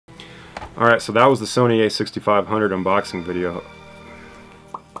Alright, so that was the Sony A6500 unboxing video.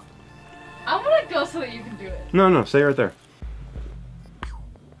 I'm gonna go so that you can do it. No, stay right there.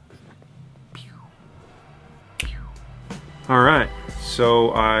 Alright, so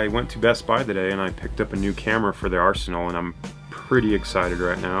I went to Best Buy today and I picked up a new camera for the arsenal, and I'm pretty excited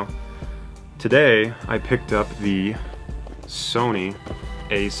right now. Today I picked up the Sony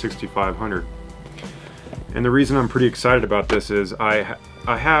A6500. And the reason I'm pretty excited about this is I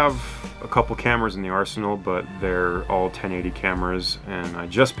have a couple cameras in the arsenal, but they're all 1080 cameras, and I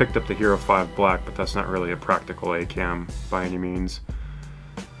just picked up the Hero 5 Black, but that's not really a practical A-cam by any means.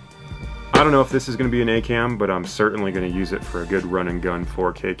 I don't know if this is going to be an A-cam, but I'm certainly going to use it for a good run and gun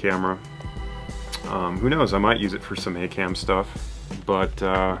 4K camera. Who knows, I might use it for some A-cam stuff, but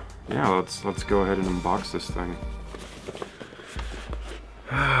yeah, let's go ahead and unbox this thing.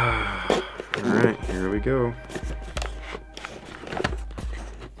 Alright, here we go.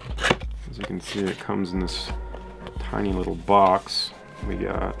 As you can see, it comes in this tiny little box. We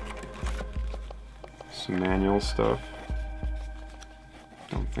got some manual stuff.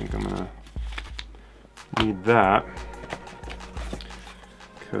 Don't think I'm gonna need that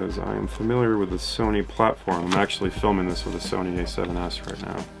because I am familiar with the Sony platform. I'm actually filming this with a Sony A7S right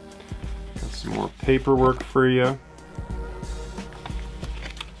now. Got some more paperwork for you.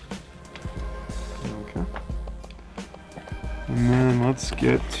 Okay. And then let's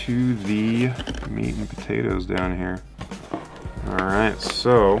get to the meat and potatoes down here. Alright,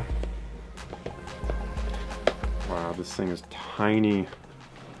 so wow, this thing is tiny.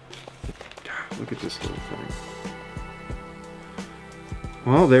 Look at this little thing.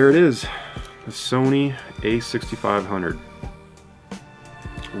 Well, there it is. The Sony A6500.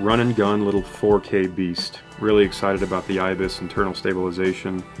 Run and gun little 4K beast. Really excited about the IBIS internal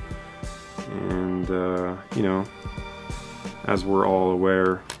stabilization. And, you know, as we're all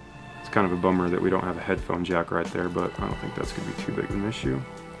aware, it's kind of a bummer that we don't have a headphone jack right there, but I don't think that's going to be too big of an issue.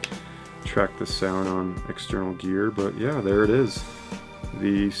 Track the sound on external gear, but yeah, there it is.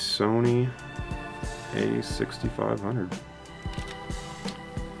 The Sony A6500.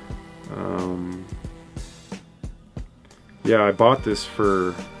 Yeah, I bought this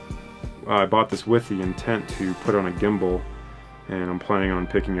with the intent to put on a gimbal, and I'm planning on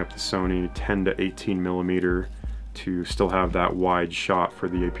picking up the Sony 10 to 18 millimeter to still have that wide shot for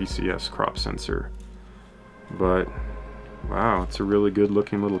the APS-C crop sensor. But wow, it's a really good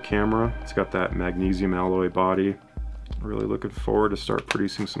looking little camera. It's got that magnesium alloy body. Really looking forward to start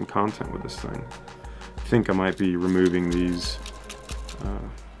producing some content with this thing. I think I might be removing these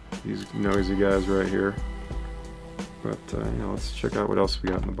noisy guys right here. But you know, let's check out what else we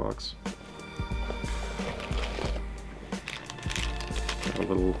got in the box. Got a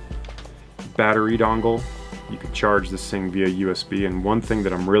little battery dongle. You can charge this thing via USB, and one thing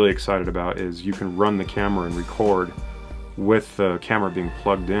that I'm really excited about is you can run the camera and record with the camera being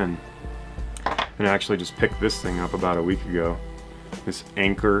plugged in. And I actually just picked this thing up about a week ago. This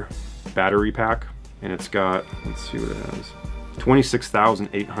Anker battery pack, and it's got, let's see what it has,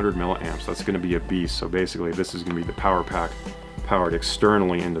 26,800 milliamps. That's going to be a beast. So basically this is going to be the power pack powered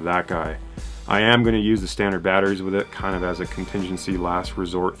externally into that guy. I am going to use the standard batteries with it kind of as a contingency last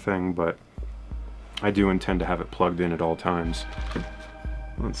resort thing, but I do intend to have it plugged in at all times.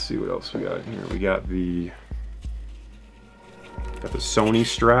 Let's see what else we got here. We got the Sony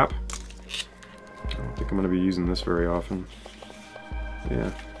strap. I don't think I'm going to be using this very often.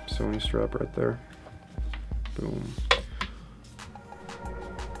 Yeah, Sony strap right there. Boom.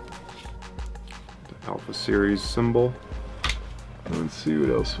 The Alpha Series symbol. Let's see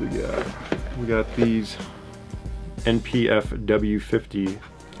what else we got. We got these NPF W50.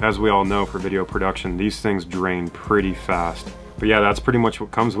 As we all know, for video production, these things drain pretty fast. But yeah, that's pretty much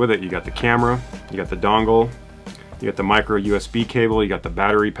what comes with it. You got the camera, you got the dongle, you got the micro USB cable, you got the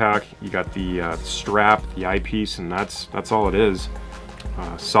battery pack, you got the strap, the eyepiece, and that's all it is.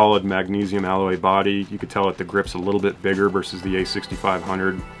 Solid magnesium alloy body. You could tell that the grip's a little bit bigger versus the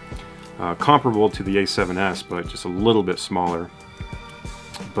A6500. Comparable to the A7S, but just a little bit smaller.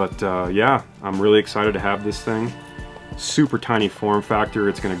 But yeah, I'm really excited to have this thing. Super tiny form factor.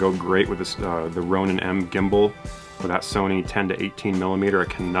 It's going to go great with this, the Rokinon M gimbal with that Sony 10 to 18 millimeter. I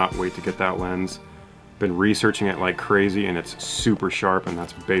cannot wait to get that lens. Been researching it like crazy, and it's super sharp, and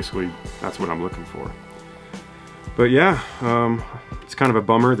that's what I'm looking for. But yeah, it's kind of a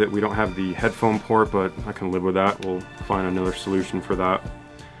bummer that we don't have the headphone port, but I can live with that. We'll find another solution for that.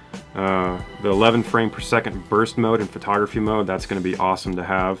 The 11 frame per second burst mode and photography mode, that's going to be awesome to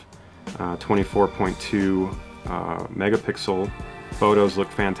have. 24.2 megapixel photos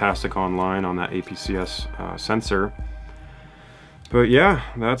look fantastic online on that APS-C sensor. But yeah,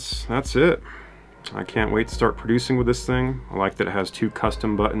 that's it. I can't wait to start producing with this thing. I like that it has 2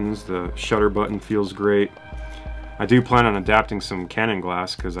 custom buttons. The shutter button feels great. I do plan on adapting some Canon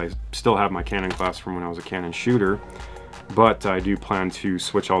glass because I still have my Canon glass from when I was a Canon shooter. But I do plan to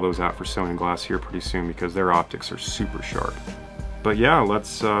switch all those out for Sony glass here pretty soon because their optics are super sharp. But yeah,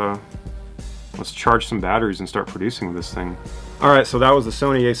 let's charge some batteries and start producing with this thing. Alright, so that was the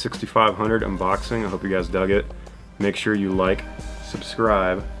Sony A6500 unboxing. I hope you guys dug it. Make sure you like,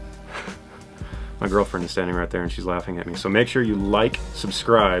 subscribe. My girlfriend is standing right there and she's laughing at me. So make sure you like,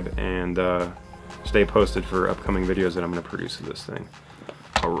 subscribe, and stay posted for upcoming videos that I'm going to produce with this thing.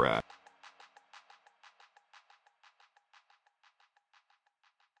 Alright.